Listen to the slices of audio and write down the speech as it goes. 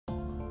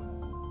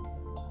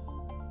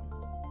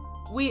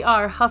We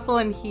are Hustle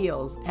and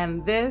Heels,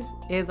 and this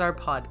is our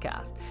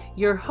podcast.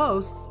 Your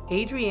hosts,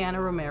 Adriana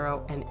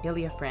Romero and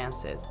Ilya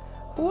Francis.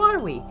 Who are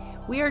we?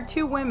 We are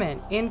two women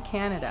in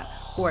Canada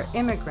who are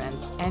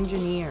immigrants,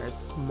 engineers,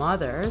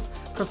 mothers,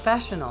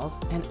 professionals,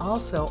 and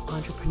also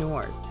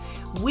entrepreneurs.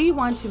 We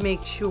want to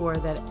make sure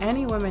that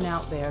any woman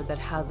out there that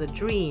has a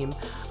dream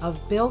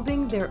of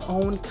building their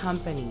own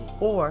company,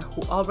 or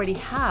who already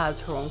has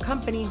her own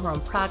company, her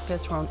own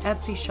practice, her own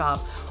Etsy shop,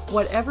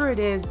 whatever it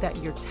is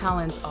that your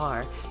talents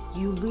are,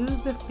 you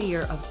lose the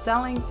fear of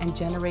selling and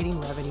generating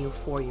revenue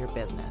for your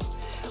business.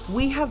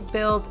 We have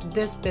built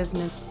this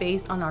business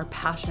based on our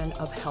passion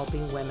of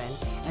helping women.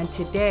 And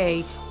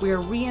today we are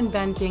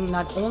reinventing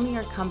not only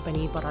our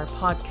company, but our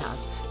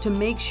podcast to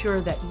make sure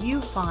that you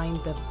find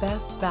the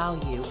best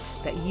value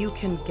that you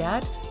can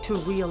get to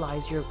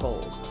realize your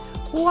goals.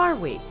 Who are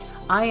we?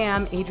 I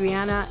am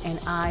Adriana, and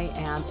I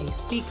am a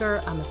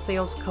speaker. I'm a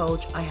sales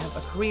coach. I have a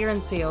career in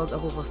sales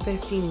of over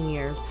 15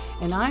 years,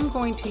 and I'm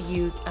going to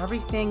use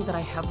everything that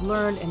I have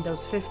learned in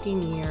those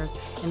 15 years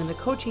and in the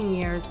coaching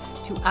years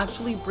to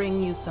actually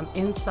bring you some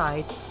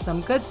insight, some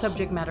good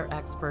subject matter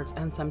experts,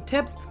 and some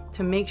tips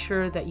to make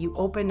sure that you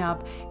open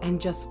up and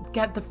just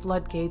get the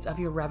floodgates of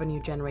your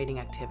revenue generating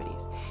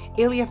activities.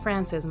 Ilya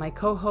Francis, my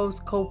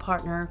co-host,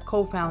 co-partner,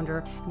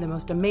 co-founder, and the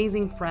most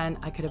amazing friend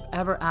I could have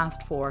ever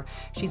asked for.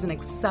 She's an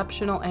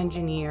exceptional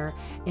engineer,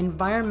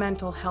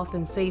 environmental health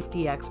and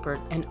safety expert,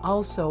 and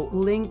also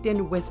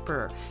LinkedIn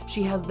whisperer.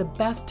 She has the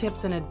best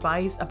tips and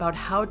advice about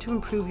how to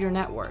improve your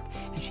network,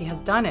 and she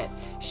has done it.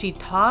 She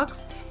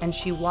talks and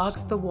she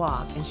walks the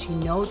walk, and she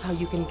knows how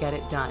you can get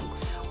it done.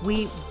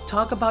 We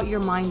talk about your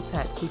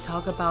mindset. We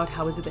talk about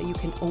how is it that you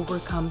can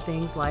overcome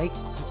things like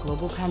a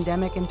global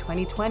pandemic in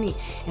 2020,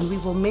 and we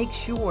will make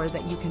sure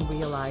that you can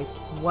realize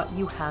what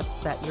you have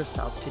set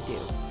yourself to do.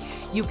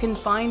 You can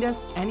find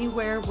us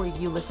anywhere where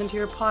you listen to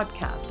your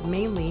podcast,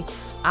 mainly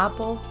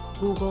Apple,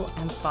 Google,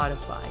 and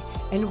Spotify.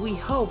 And we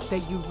hope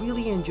that you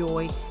really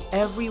enjoy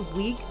every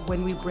week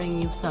when we bring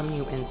you some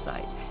new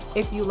insight.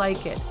 If you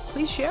like it,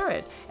 please share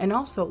it, and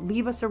also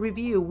leave us a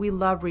review. We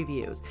love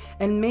reviews.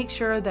 And make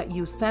sure that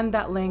you send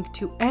that link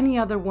to any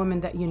other woman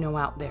that you know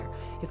out there.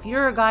 If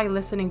you're a guy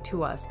listening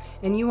to us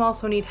and you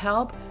also need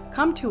help,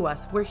 come to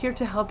us. We're here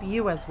to help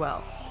you as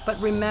well. But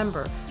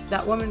remember,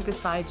 that woman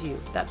beside you,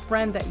 that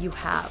friend that you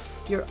have,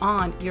 your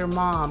aunt, your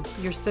mom,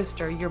 your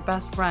sister, your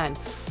best friend,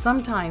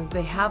 sometimes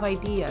they have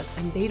ideas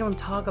and they don't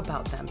talk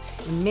about them.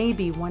 And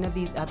maybe one of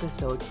these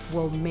episodes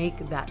will make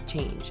that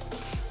change.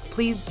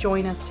 Please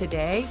join us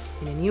today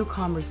in a new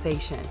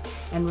conversation.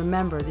 And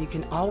remember that you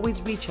can always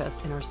reach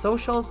us in our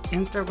socials,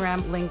 Instagram,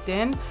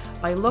 LinkedIn,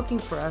 by looking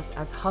for us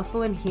as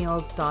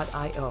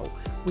hustleandheels.io.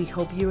 We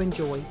hope you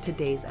enjoy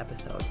today's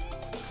episode.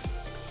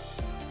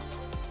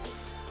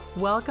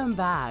 Welcome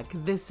back.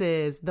 This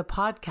is the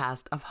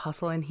podcast of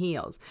Hustle and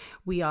Heels.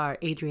 We are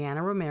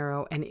Adriana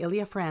Romero and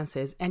Ilya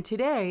Francis, and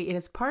today it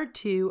is part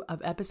 2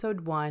 of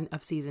episode 1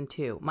 of season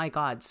 2. My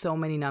God, so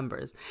many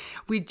numbers.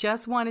 We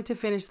just wanted to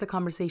finish the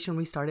conversation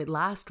we started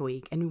last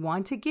week, and we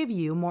want to give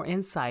you more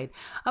insight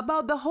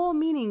about the whole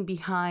meaning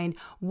behind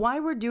why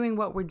we're doing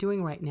what we're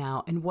doing right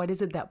now and what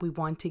is it that we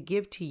want to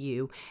give to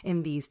you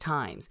in these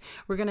times.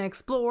 We're going to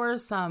explore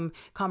some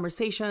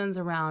conversations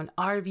around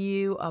our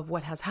view of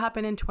what has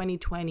happened in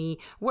 2020,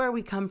 where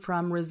we come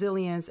from,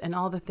 resilience, and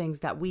all the things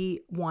that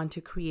we want to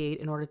create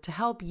in order to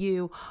help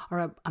you, or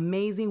an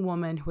amazing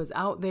woman who is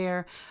out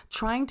there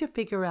trying to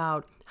figure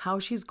out how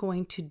she's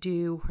going to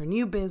do her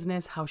new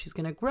business, how she's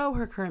going to grow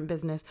her current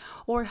business,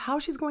 or how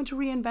she's going to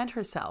reinvent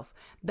herself.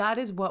 That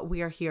is what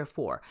we are here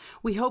for.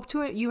 We hope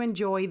you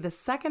enjoy the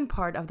second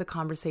part of the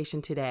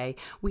conversation today.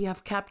 We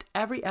have kept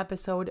every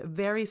episode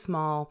very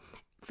small,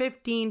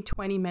 15,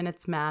 20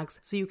 minutes max,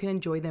 so you can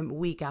enjoy them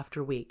week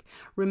after week.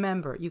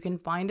 Remember, you can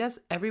find us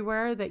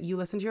everywhere that you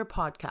listen to your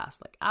podcast,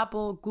 like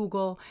Apple,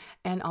 Google,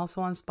 and also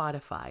on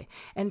Spotify.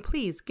 And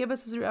please give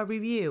us a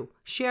review,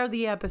 share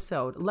the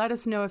episode, let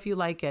us know if you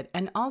like it,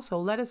 and also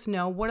let us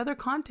know what other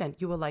content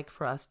you would like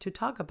for us to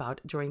talk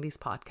about during these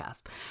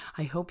podcasts.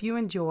 I hope you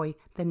enjoy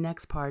the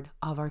next part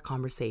of our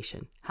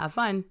conversation. Have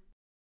fun.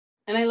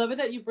 And I love it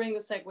that you bring the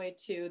segue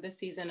to this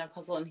season of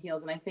Hustle and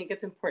Heels. And I think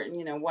it's important,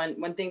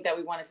 one thing that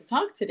we wanted to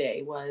talk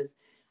today was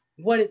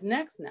what is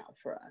next now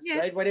for us, yes.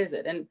 Right? What is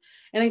it? And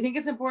I think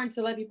it's important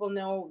to let people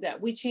know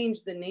that we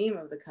changed the name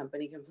of the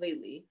company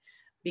completely,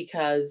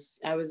 because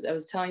I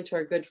was telling to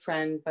our good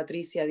friend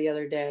Patricia the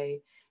other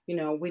day,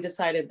 we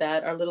decided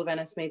that our Little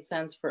Venice made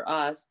sense for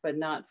us, but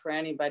not for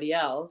anybody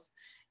else.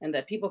 And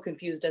that people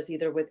confused us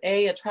either with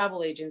A,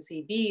 travel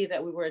agency, B,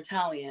 that we were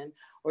Italian,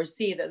 or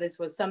C, that this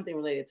was something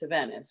related to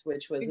Venice,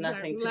 which was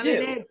nothing to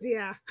do.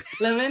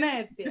 La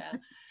Venezia,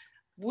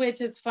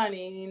 which is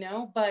funny,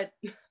 but,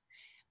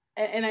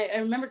 and I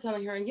remember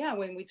telling her, yeah,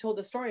 when we told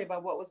the story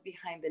about what was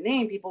behind the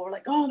name, people were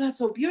like, oh, that's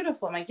so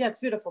beautiful. I'm like, yeah, it's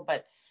beautiful,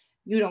 but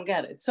you don't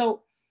get it.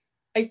 So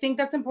I think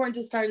that's important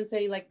to start and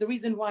say, like, the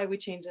reason why we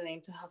changed the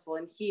name to Hustle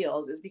and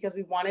Heels is because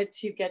we wanted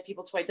to get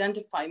people to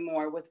identify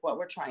more with what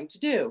we're trying to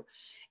do.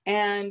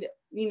 And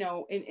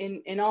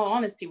in all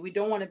honesty, we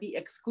don't want to be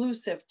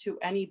exclusive to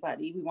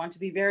anybody. We want to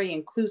be very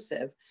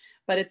inclusive,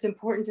 but it's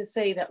important to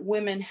say that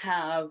women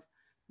have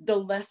the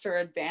lesser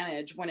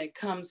advantage when it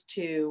comes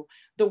to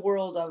the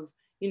world of,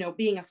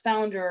 being a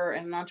founder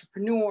and an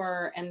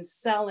entrepreneur and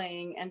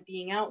selling and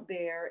being out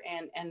there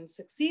and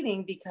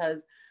succeeding,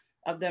 because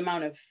of the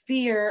amount of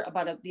fear,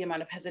 about the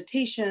amount of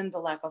hesitation, the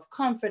lack of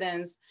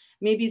confidence,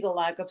 maybe the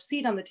lack of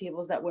seat on the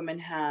tables that women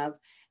have.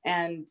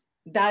 And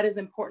that is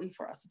important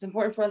for us. It's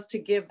important for us to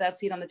give that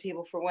seat on the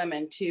table for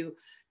women, to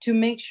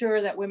make sure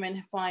that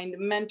women find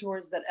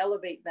mentors that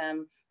elevate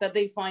them, that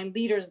they find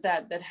leaders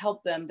that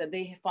help them, that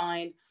they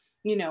find,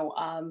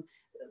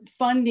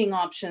 funding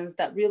options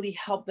that really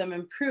help them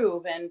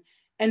improve.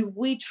 And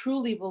we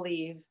truly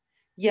believe,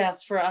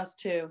 yes, for us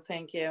too.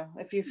 Thank you.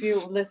 If you're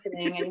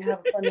listening and you have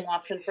a funding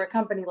option for a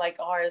company like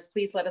ours,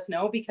 please let us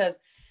know, because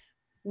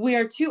we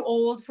are too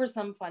old for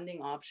some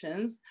funding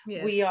options.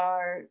 Yes. We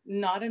are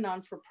not a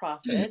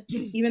non-for-profit,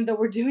 even though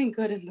we're doing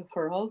good in the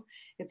world.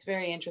 It's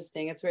very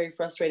interesting. It's very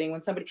frustrating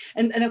when somebody,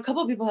 and a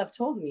couple of people have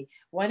told me,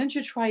 why don't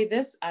you try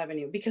this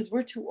avenue? Because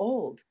we're too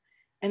old.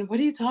 And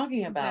what are you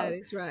talking about? That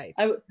is right.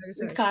 I, That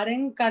is right.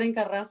 Karen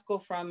Carrasco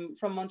from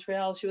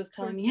Montreal, she was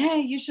telling me, hey,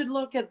 you should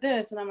look at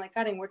this. And I'm like,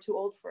 Karen, we're too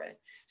old for it.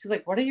 She's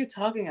like, what are you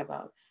talking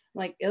about?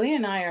 Like, Ilya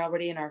and I are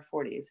already in our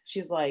 40s.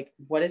 She's like,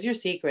 what is your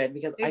secret?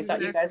 Because I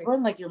thought you guys were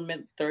in like your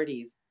mid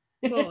 30s.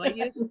 Well,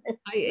 I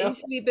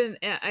sleep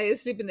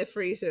in the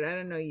freezer. I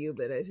don't know you,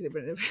 but I sleep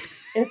in the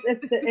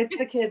it's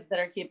the kids that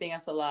are keeping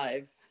us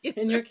alive.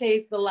 In your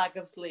case, the lack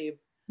of sleep.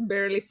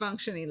 Barely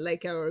functioning,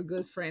 like our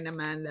good friend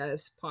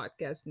Amanda's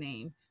podcast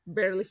name,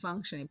 barely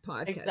functioning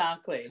podcast.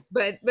 Exactly.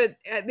 But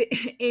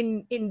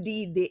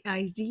indeed the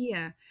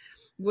idea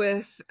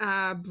with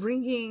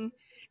bringing,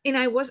 and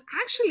I was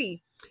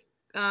actually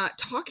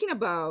talking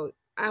about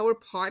our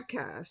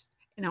podcast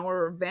and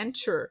our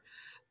venture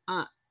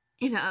uh,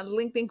 in a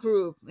LinkedIn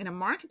group, in a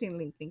marketing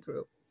LinkedIn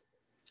group,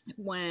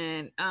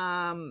 when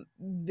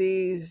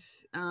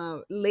this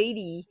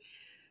lady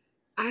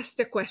asked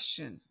a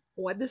question: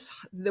 what does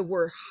the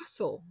word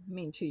hustle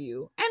mean to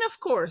you? And of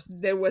course,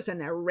 there was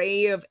an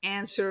array of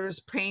answers,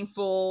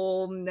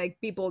 painful,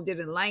 like people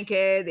didn't like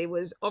it, it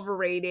was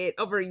overrated,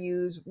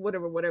 overused,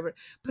 whatever, whatever.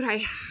 But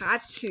I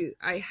had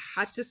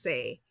to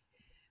say,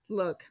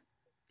 look,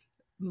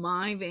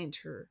 my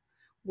venture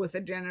with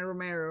Adriana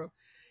Romero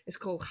is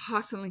called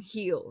Hustle and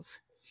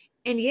Heels.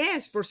 And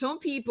yes, for some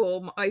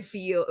people, I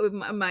feel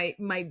my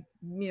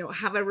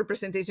have a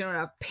representation of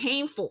a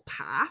painful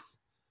path,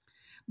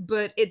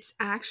 but it's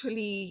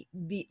actually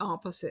the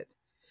opposite.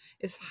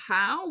 It's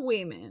how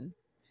women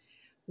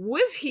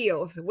with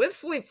heels, with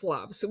flip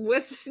flops,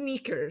 with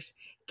sneakers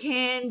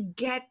can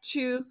get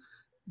to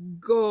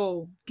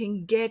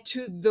can get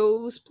to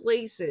those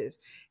places,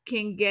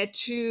 can get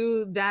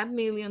to that $1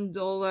 million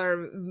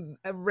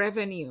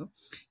revenue,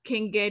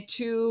 can get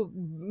to,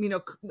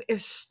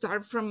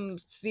 start from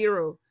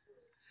zero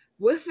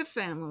with the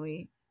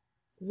family,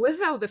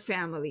 without the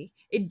family.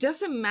 It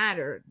doesn't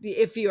matter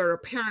if you're a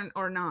parent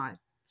or not.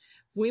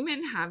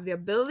 Women have the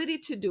ability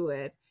to do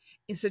it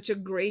in such a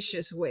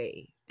gracious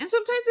way. And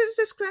sometimes it's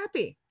a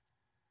scrappy,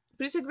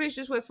 but it's a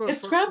gracious way for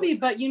it's scrappy.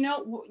 But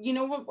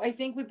what I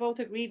think we both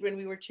agreed when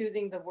we were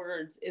choosing the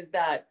words is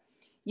that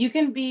you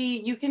can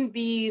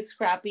be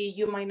scrappy,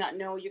 you might not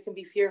know, you can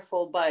be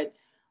fearful, but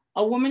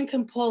a woman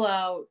can pull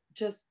out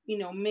just,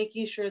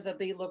 making sure that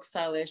they look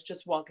stylish,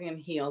 just walking in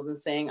heels and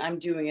saying, I'm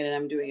doing it and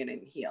I'm doing it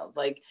in heels.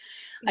 Like,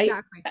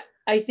 exactly.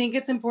 I think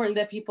it's important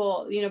that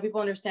people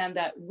understand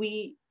that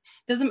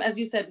doesn't, as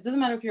you said, it doesn't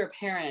matter if you're a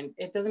parent,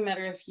 it doesn't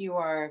matter if you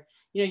are,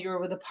 you're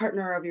with a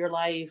partner of your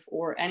life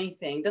or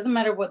anything, it doesn't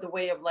matter what the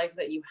way of life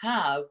that you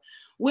have.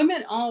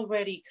 Women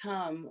already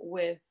come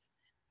with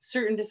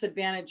certain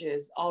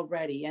disadvantages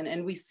already,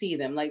 and we see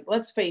them. Like,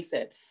 let's face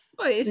it,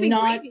 well, it's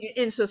not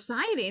in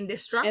society, in the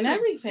structure, and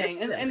everything.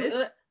 system.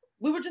 And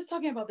we were just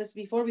talking about this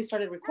before we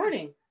started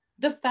recording.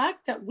 The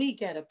fact that we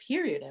get a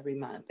period every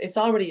month, it's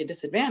already a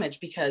disadvantage,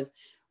 because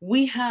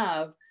we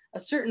have a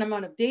certain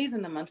amount of days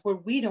in the month where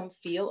we don't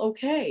feel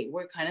okay.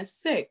 We're kind of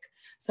sick.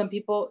 Some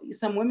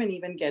women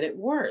even get it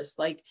worse.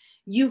 Like,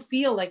 you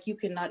feel like you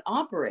cannot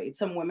operate.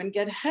 Some women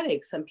get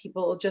headaches. Some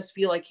people just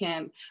feel I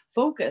can't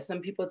focus.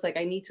 Some people, it's like,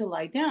 I need to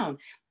lie down.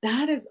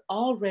 That is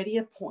already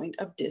a point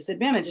of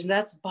disadvantage. And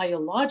that's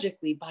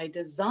biologically, by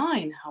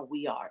design, how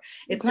we are.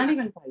 It's not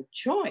even by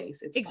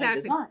choice. It's by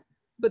design.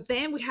 But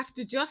then we have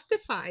to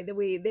justify that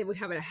we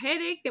have a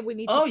headache, that we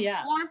need to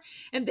perform.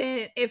 And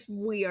then if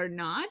we are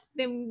not,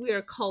 then we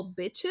are called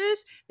bitches,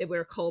 that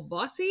we're called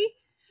bossy.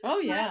 Oh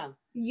yeah. But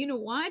you know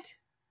what?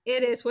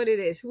 It is what it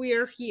is. We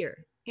are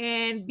here.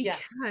 And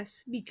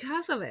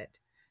because of it,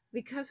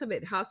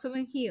 Hustle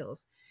and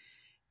Heels,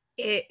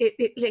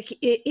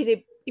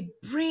 it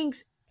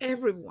brings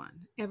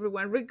everyone,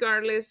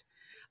 regardless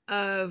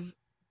of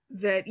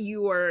that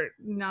you are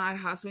not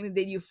hustling,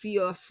 that you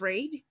feel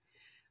afraid,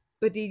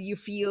 but did you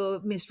feel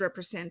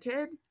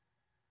misrepresented?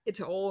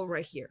 It's all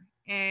right here.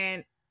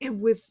 And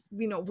with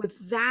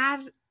with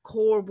that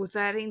core, with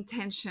that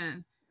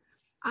intention,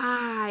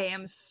 I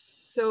am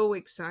so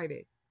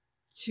excited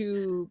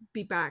to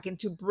be back and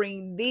to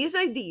bring these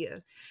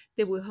ideas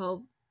that will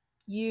help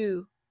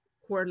you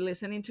who are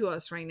listening to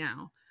us right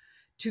now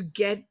to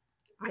get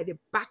either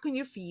back on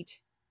your feet,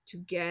 to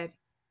get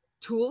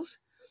tools,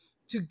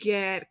 to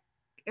get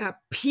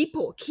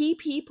key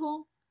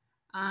people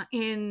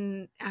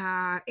in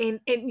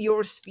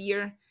your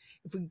sphere.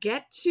 If we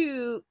get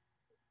to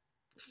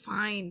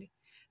find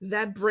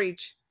that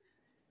bridge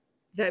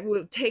that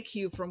will take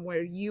you from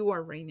where you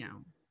are right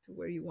now to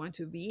where you want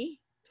to be,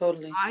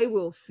 Totally. I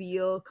will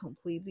feel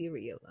completely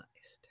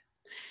realized.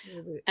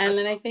 And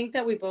then I think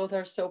that we both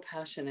are so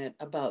passionate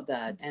about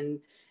that, and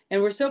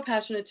we're so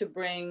passionate to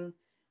bring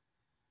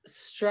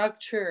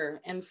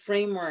structure and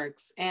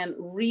frameworks and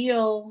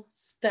real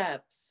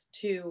steps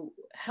to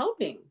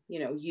helping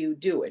you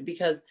do it,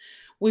 because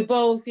we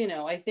both,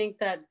 I think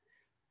that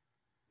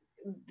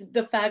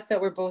the fact that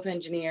we're both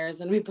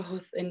engineers and we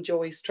both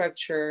enjoy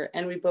structure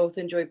and we both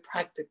enjoy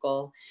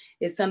practical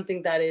is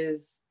something that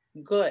is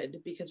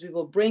good, because we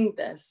will bring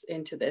this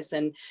into this,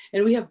 and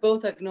we have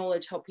both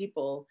acknowledged how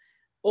people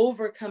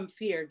overcome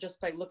fear just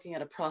by looking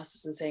at a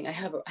process and saying, I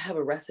have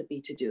a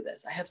recipe to do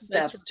this, I have That's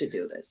steps to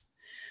do this,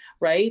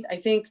 right? I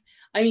think,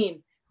 I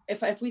mean,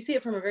 if we see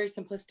it from a very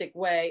simplistic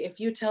way, if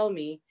you tell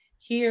me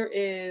here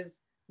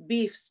is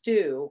beef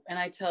stew and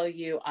I tell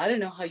you I don't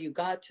know how you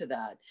got to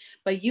that,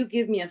 but you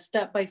give me a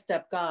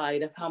step-by-step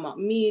guide of how much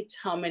meat,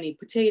 how many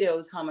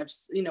potatoes, how much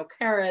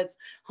carrots,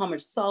 how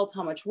much salt,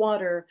 how much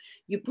water,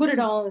 you put it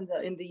all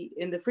in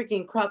the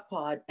freaking crock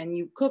pot and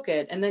you cook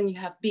it, and then you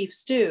have beef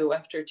stew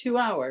after 2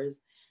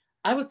 hours,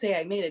 I would say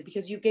I made it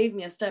because you gave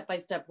me a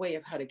step-by-step way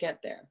of how to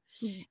get there.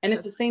 And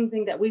it's the same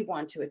thing that we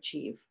want to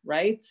achieve,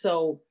 right?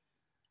 So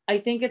I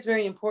think it's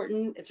very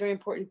important. It's very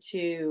important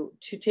to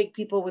take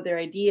people with their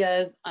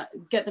ideas,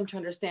 get them to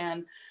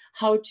understand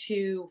how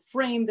to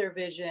frame their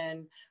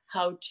vision,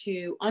 how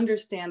to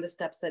understand the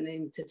steps that they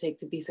need to take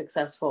to be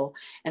successful,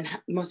 and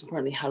most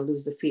importantly, how to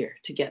lose the fear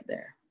to get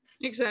there.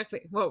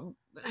 exactly. Well,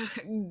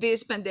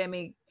 this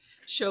pandemic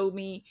showed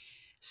me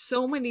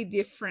so many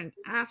different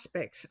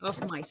aspects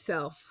of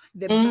myself: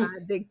 the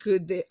bad, the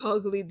good, the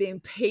ugly, the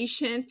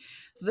impatient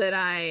that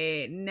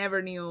I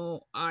never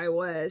knew I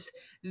was,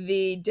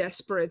 the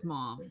desperate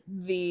mom,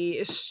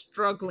 the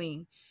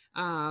struggling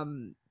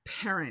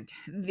parent,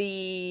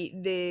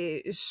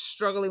 the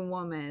struggling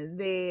woman,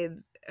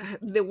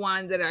 the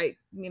one that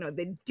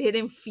that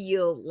didn't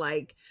feel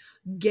like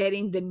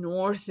getting the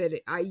north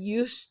that I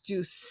used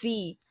to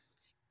see,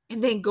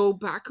 and then go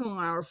back on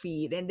our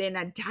feet and then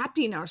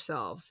adapting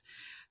ourselves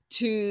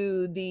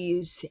to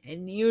this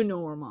new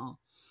normal,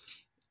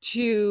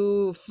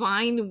 to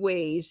find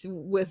ways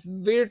with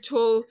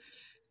virtual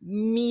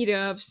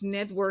meetups,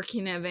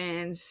 networking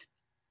events,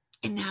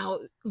 and now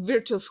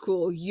virtual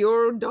school.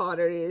 Your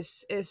daughter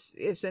is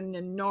in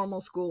a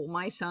normal school,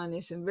 my son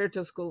is in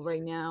virtual school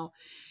right now,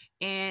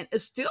 and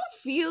is still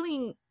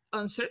feeling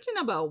uncertain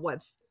about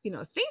what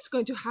things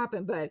going to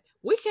happen, but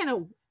we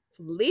cannot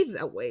live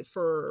that way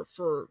for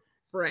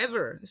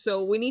forever.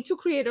 So we need to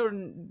create our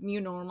new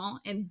normal,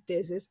 and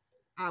this is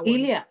our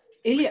Ilya,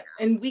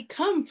 and we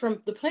come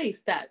from the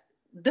place that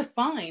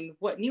defined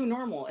what new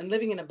normal and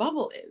living in a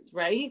bubble is,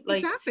 right?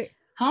 Like, exactly.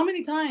 how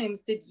many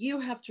times did you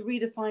have to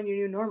redefine your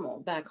new normal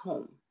back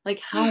home? Like,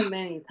 how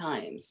many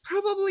times?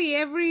 Probably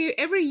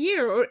every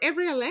year or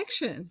every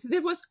election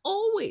there was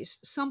always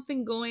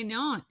something going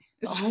on.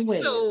 So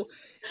Always.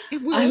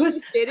 and we I was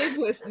always did it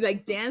with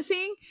like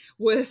dancing,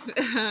 with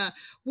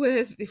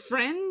with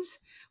friends,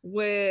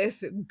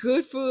 with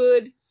good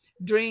food,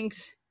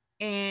 drinks,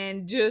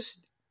 and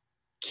just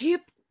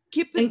keep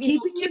and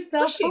keeping keep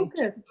yourself pushing, keep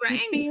focused, keeping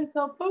grinding.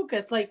 yourself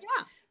focused. Like,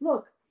 Yeah.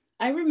 look,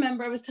 I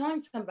remember I was telling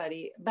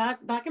somebody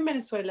back in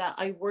Venezuela,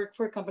 I worked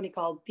for a company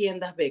called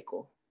Tiendas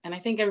Beco. And I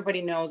think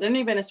everybody knows,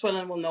 any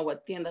Venezuelan will know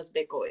what Tiendas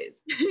Beco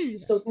is.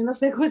 So Yes, Tiendas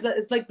Beco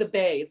it's like the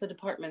Bay. It's a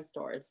department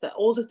store. It's the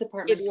oldest it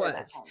department store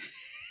back was. home.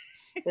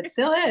 It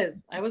still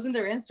is. I was in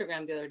their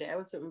Instagram the other day. I Oh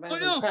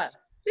was no, impressed.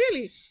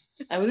 really?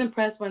 I was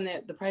impressed when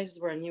the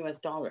prices were in US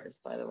dollars,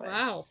 by the way.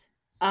 Wow.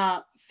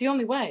 It's the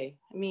only way.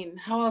 I mean,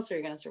 how else are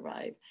you going to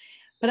survive?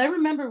 But I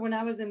remember when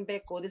I was in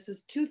Beco, this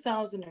is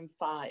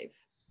 2005,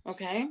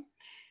 okay?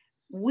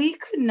 We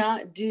could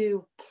not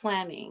do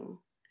planning.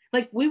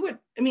 Like,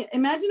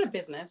 imagine a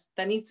business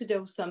that needs to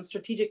do some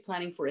strategic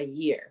planning for a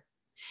year.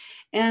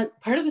 And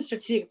part of the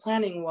strategic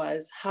planning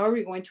was, how are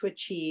we going to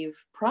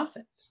achieve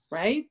profit,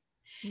 right?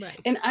 Right.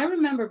 And I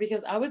remember,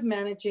 because I was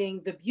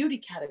managing the beauty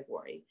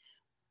category,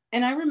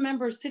 and I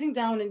remember sitting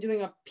down and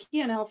doing a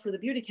P&L for the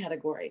beauty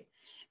category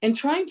and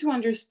trying to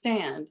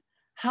understand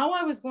how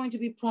I was going to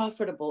be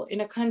profitable in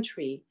a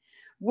country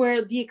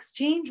where the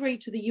exchange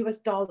rate to the US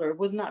dollar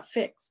was not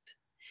fixed.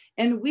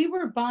 And we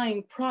were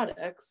buying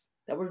products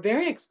that were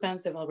very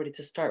expensive already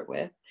to start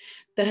with,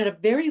 that had a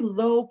very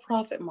low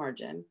profit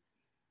margin,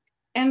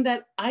 and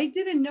that I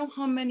didn't know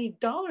how many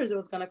dollars it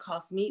was going to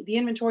cost me, the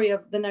inventory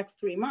of the next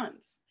 3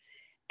 months.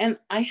 And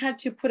I had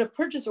to put a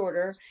purchase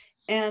order,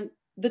 and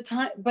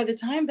by the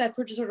time that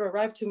purchase order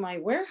arrived to my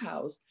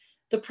warehouse,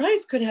 the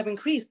price could have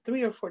increased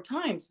 3 or 4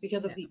 times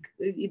because of Yeah.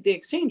 the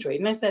exchange rate.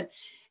 And I said,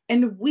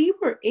 and we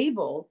were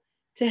able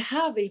to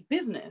have a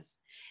business,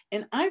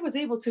 and I was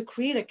able to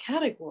create a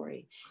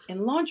category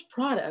and launch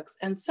products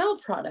and sell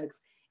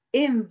products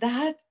in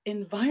that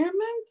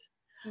environment.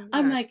 I'm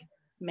Exactly. like,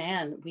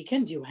 man, we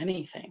can do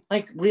anything.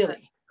 Like,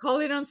 really. Call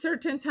it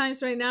uncertain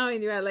times right now,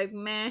 and you're like,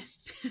 meh.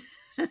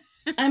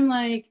 I'm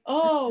like,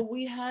 oh,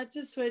 we had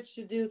to switch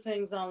to do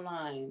things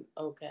online.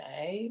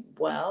 Okay,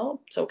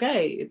 well, it's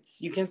okay.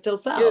 It's, you can still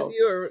sell.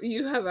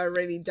 You have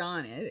already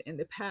done it in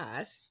the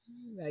past,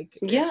 like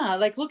Yeah,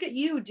 like look at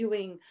you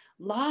doing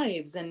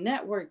lives and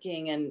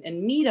networking and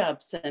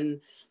meetups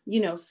and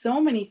so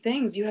many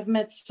things. You have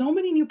met so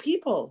many new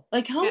people.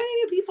 Like how yeah, many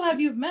new people have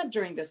you met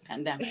during this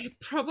pandemic?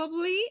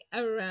 probably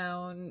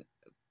around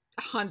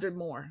 100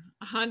 more,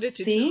 100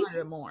 to See?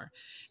 200 more.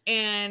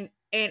 And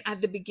at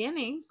the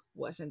beginning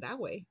wasn't that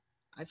way.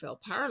 I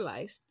felt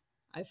paralyzed.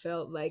 I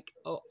felt like,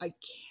 oh, I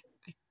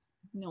can't,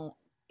 no,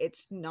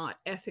 it's not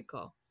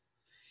ethical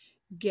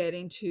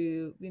getting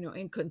to,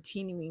 and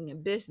continuing a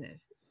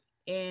business.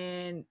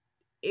 And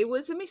it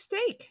was a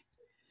mistake.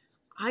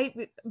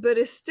 But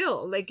it's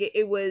still like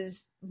it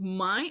was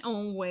my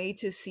own way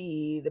to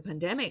see the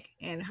pandemic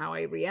and how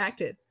I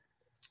reacted.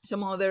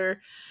 Some other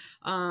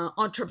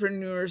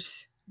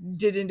entrepreneurs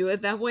didn't do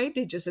it that way.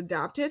 They just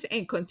adapted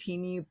and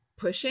continue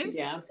pushing.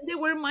 Yeah. They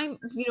were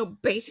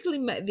basically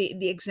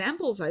the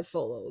examples I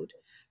followed,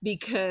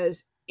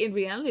 because in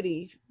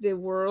reality, the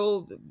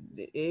world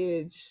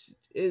is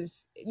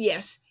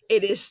yes,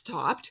 it is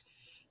stopped.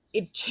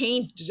 It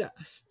changed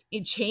us.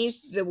 It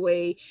changed the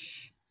way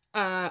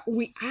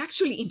we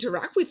actually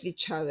interact with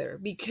each other,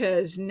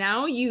 because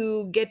now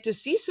you get to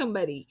see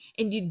somebody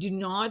and you do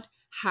not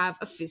have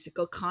a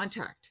physical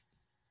contact.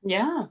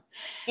 Yeah.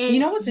 You And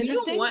know what's you know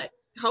interesting? what?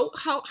 How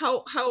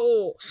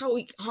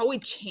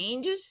it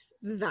changes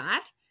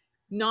that,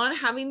 not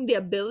having the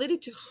ability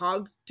to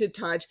hug, to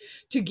touch,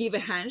 to give a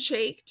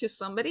handshake to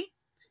somebody.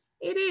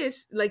 It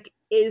is like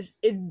is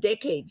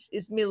decades,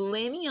 is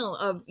millennial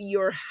of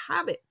your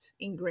habits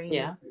ingrained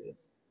Yeah. into you.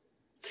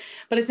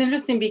 But it's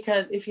interesting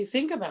because if you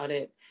think about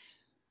it,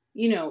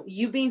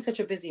 you being such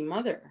a busy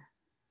mother,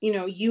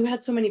 you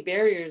had so many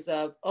barriers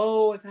of,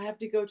 oh, if I have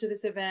to go to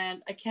this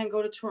event, I can't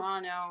go to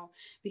Toronto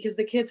because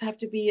the kids have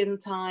to be in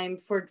time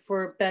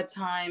for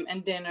bedtime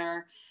and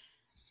dinner,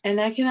 and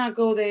I cannot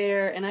go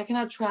there, and I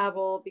cannot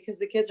travel because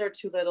the kids are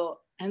too little.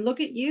 And look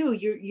at you,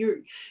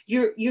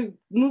 you're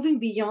moving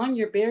beyond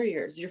your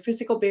barriers, your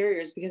physical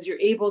barriers, because you're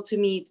able to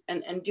meet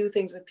and do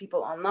things with people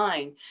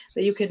online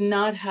that you could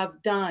not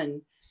have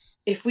done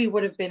if we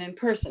would have been in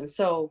person.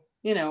 So,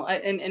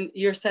 and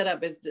your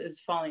setup is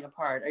falling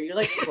apart. Are you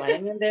like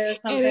sweating in there or And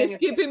something? it's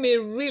keeping me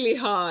really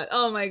hot.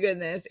 Oh my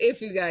goodness.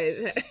 If you guys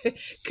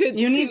could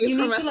You see need me you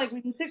from need a, to like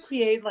we need to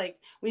create like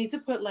we need to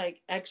put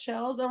like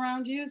eggshells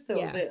around you so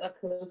yeah, the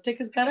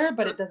acoustic is like a better,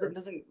 but it doesn't structure.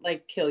 doesn't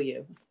like kill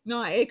you.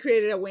 No, I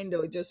created a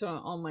window just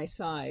on my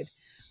side.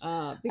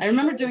 I Because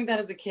remember doing that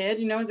as a kid.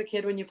 As a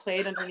kid when you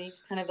played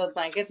underneath kind of the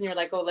blankets and you're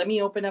like, oh, let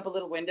me open up a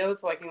little window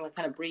so I can like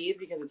kind of breathe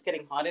because it's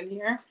getting hot in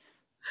here.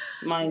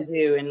 Mind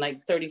you, in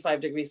like 35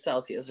 degrees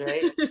Celsius,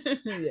 right?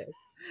 yes.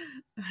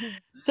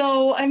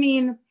 So, I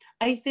mean,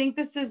 I think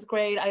this is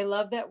great. I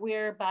love that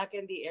we're back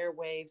in the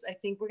airwaves. I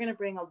think we're going to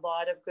bring a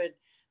lot of good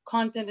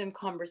content and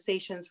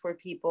conversations for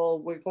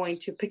people. We're going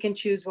to pick and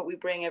choose what we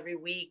bring every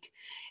week.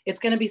 It's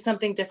going to be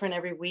something different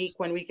every week.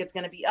 One week it's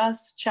going to be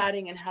us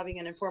chatting and having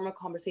an informal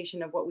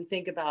conversation of what we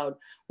think about.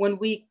 One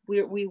week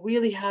we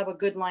really have a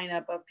good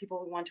lineup of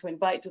people we want to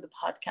invite to the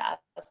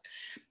podcast,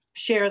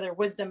 share their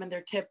wisdom and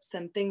their tips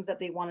and things that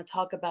they want to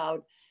talk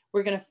about.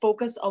 We're going to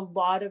focus a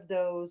lot of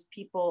those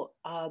people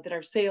that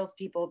are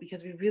salespeople,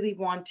 because we really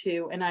want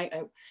to. And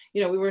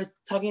we were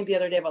talking the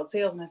other day about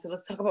sales, and I said,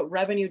 let's talk about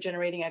revenue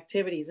generating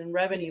activities and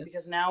revenue,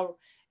 because Yes. now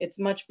it's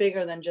much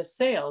bigger than just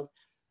sales.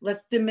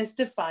 Let's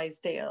demystify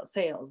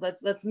sales.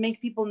 Let's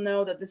make people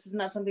know that this is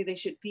not something they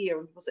should fear.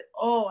 When people say,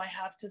 "Oh, I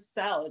have to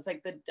sell," it's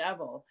like the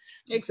devil.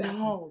 Like, Exactly.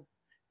 no,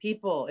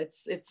 people,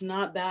 it's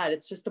not that.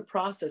 It's just a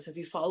process. If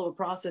you follow a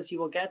process, you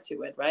will get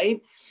to it,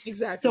 right? So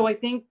Exactly. I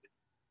think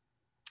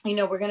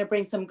we're going to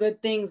bring some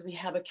good things. We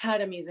have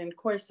academies and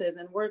courses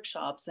and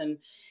workshops, and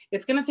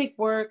it's going to take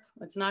work.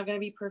 It's not going to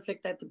be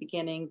perfect at the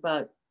beginning,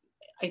 but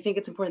I think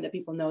it's important that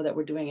people know that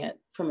we're doing it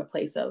from a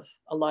place of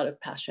a lot of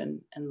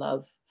passion and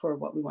love for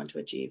what we want to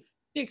achieve.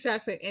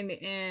 Exactly.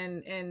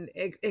 And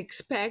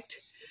expect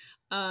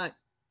uh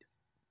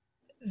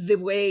the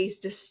ways,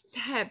 the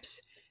steps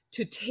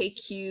to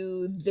take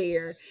you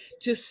there,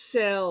 to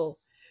sell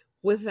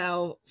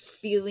without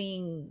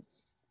feeling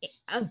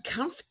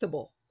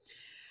uncomfortable.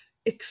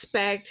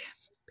 Expect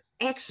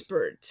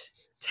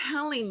experts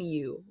telling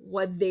you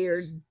what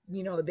their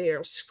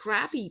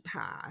scrappy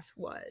path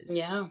was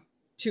Yeah.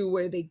 to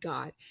where they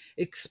got.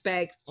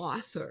 Expect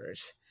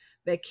authors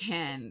that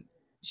can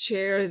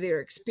share their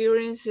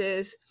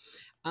experiences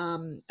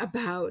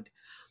about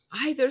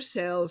either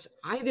sales,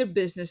 either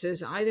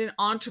businesses, either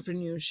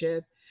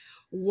entrepreneurship,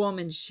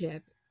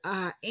 womanship,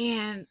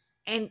 and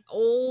and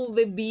all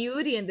the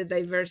beauty and the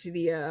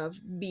diversity of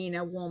being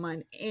a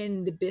woman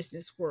in the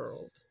business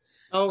world.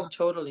 Oh,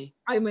 totally.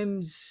 I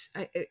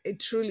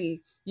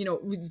truly,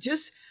 with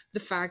just the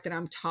fact that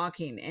I'm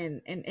talking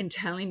and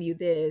telling you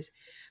this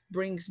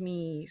brings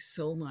me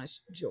so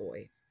much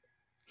joy.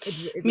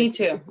 Me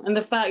too. And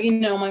the fact,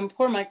 my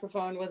poor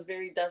microphone was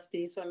very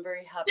dusty, so I'm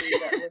very happy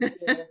that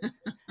we're here.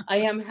 I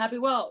am happy.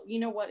 Well, you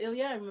know what,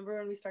 Ilya? I remember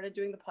when we started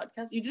doing the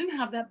podcast, you didn't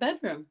have that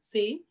bedroom.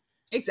 See?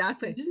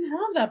 Exactly. You didn't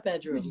have that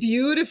bedroom.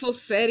 Beautiful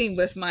setting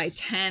with my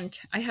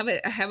tent. I have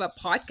a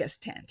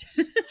podcast tent.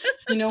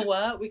 You know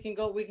what? We can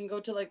go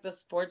to like the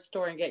sports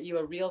store and get you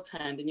a real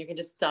tent, and you can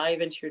just dive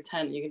into your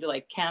tent. You can do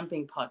like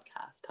camping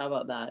podcast. How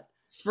about that?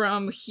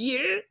 From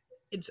here,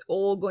 it's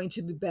all going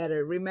to be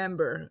better.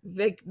 Remember,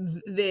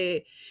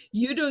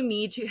 you don't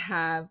need to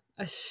have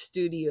a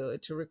studio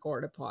to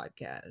record a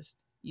podcast.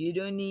 You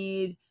don't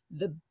need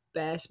the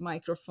best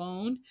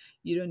microphone.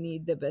 You don't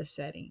need the best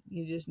setting.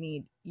 You just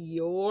need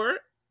your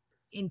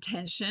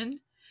intention,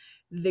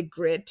 the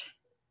grit,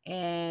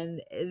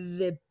 and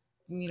the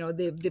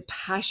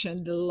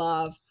passion, the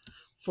love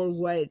for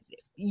what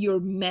your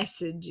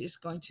message is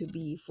going to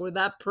be for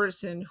that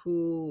person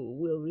who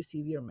will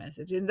receive your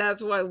message. And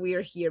that's why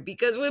we're here,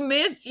 because we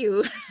missed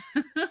you.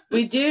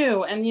 We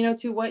do. And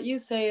to what you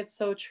say, it's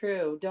so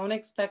true. Don't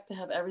expect to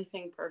have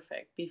everything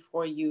perfect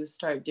before you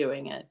start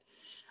doing it.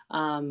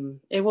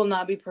 It will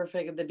not be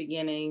perfect at the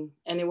beginning,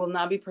 and it will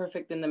not be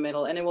perfect in the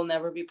middle, and it will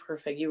never be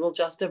perfect. You will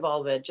just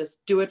evolve it.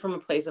 Just do it from a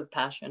place of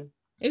passion.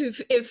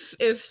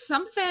 If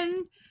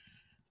something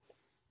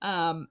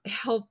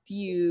helped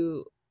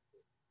you,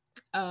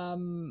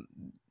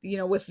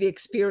 with the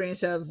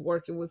experience of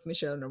working with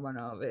Michelle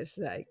Romanov, is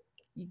like,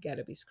 you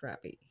gotta be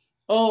scrappy.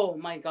 Oh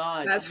my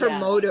God. That's her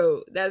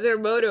motto. That's her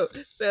motto.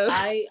 So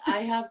I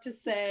have to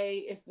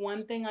say, if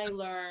one thing I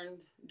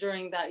learned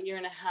during that year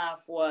and a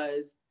half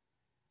was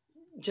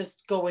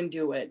just go and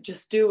do it.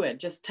 Just do it.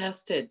 Just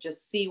test it.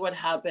 Just see what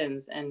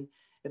happens. And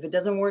if it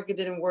doesn't work, it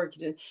didn't work.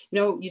 You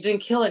didn't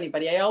kill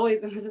anybody.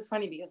 And this is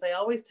funny because I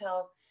always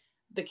tell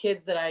the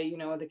kids that I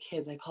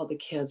call the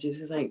kids,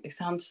 just like, it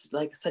sounds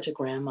like such a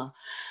grandma.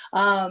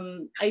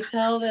 I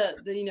tell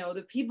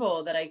the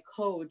people that I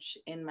coach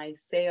in my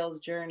sales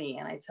journey,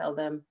 and I tell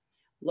them,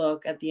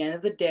 look, at the end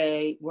of the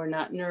day, we're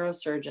not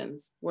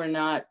neurosurgeons. We're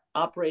not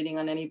operating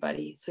on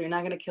anybody. So you're not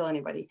going to kill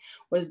anybody.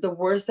 What is the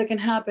worst that can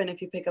happen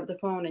if you pick up the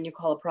phone and you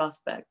call a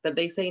prospect? That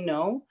they say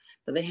no,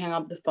 that they hang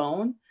up the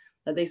phone,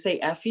 that they say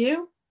F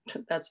you?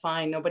 That's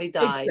fine. Nobody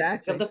died.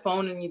 Exactly. Pick up the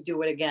phone and you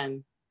do it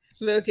again.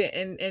 Look,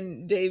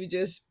 and Dave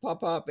just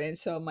pop up and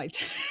saw my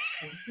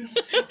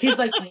He's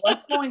like,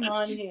 what's going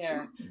on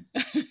here?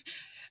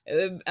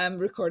 I'm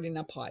recording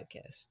a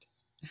podcast.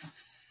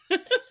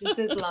 This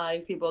is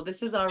live, people.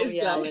 This is our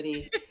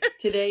reality.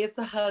 Today it's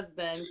a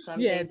husband.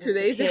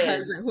 Today's a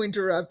husband who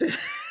interrupted.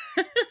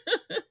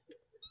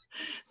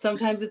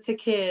 Sometimes it's a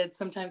kid.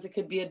 Sometimes it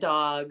could be a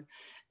dog.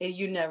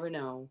 You never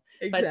know.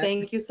 Exactly. But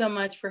thank you so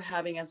much for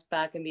having us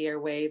back in the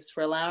airwaves,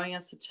 for allowing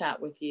us to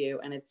chat with you.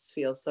 And it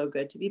feels so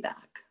good to be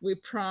back. We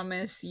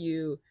promise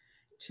you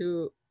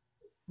to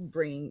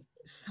bring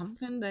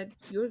something that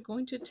you're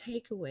going to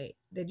take away,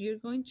 that you're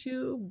going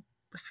to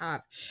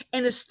have.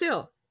 And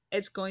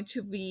it's going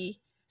to be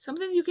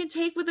something you can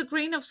take with a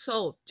grain of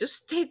salt.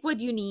 Just take what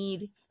you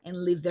need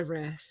and leave the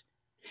rest.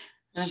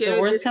 And if the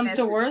worst comes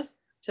to worst,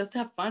 just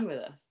have fun with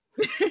us.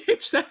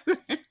 Exactly.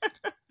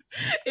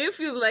 If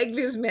you like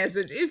this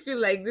message, if you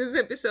like this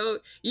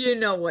episode, you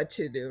know what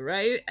to do,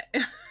 right?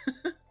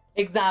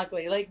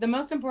 Exactly. Like, the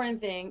most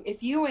important thing,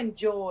 if you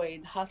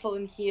enjoyed Hustle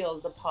and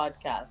Heels, the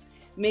podcast,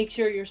 make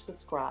sure you're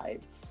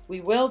subscribed.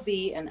 We will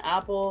be in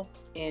Apple,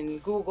 in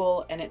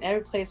Google, and in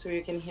every place where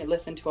you can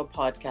listen to a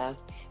podcast.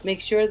 Make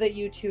sure that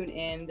you tune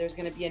in. There's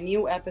going to be a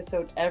new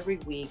episode every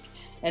week.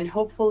 And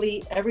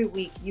hopefully every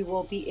week you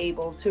will be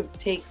able to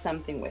take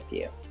something with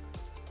you.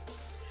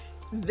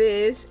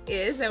 This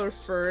is our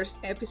first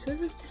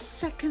episode of the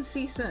second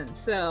season.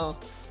 So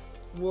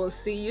we'll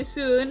see you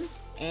soon,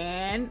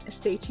 and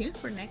stay tuned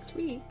for next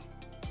week.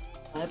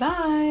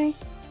 Bye-bye.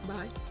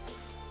 Bye.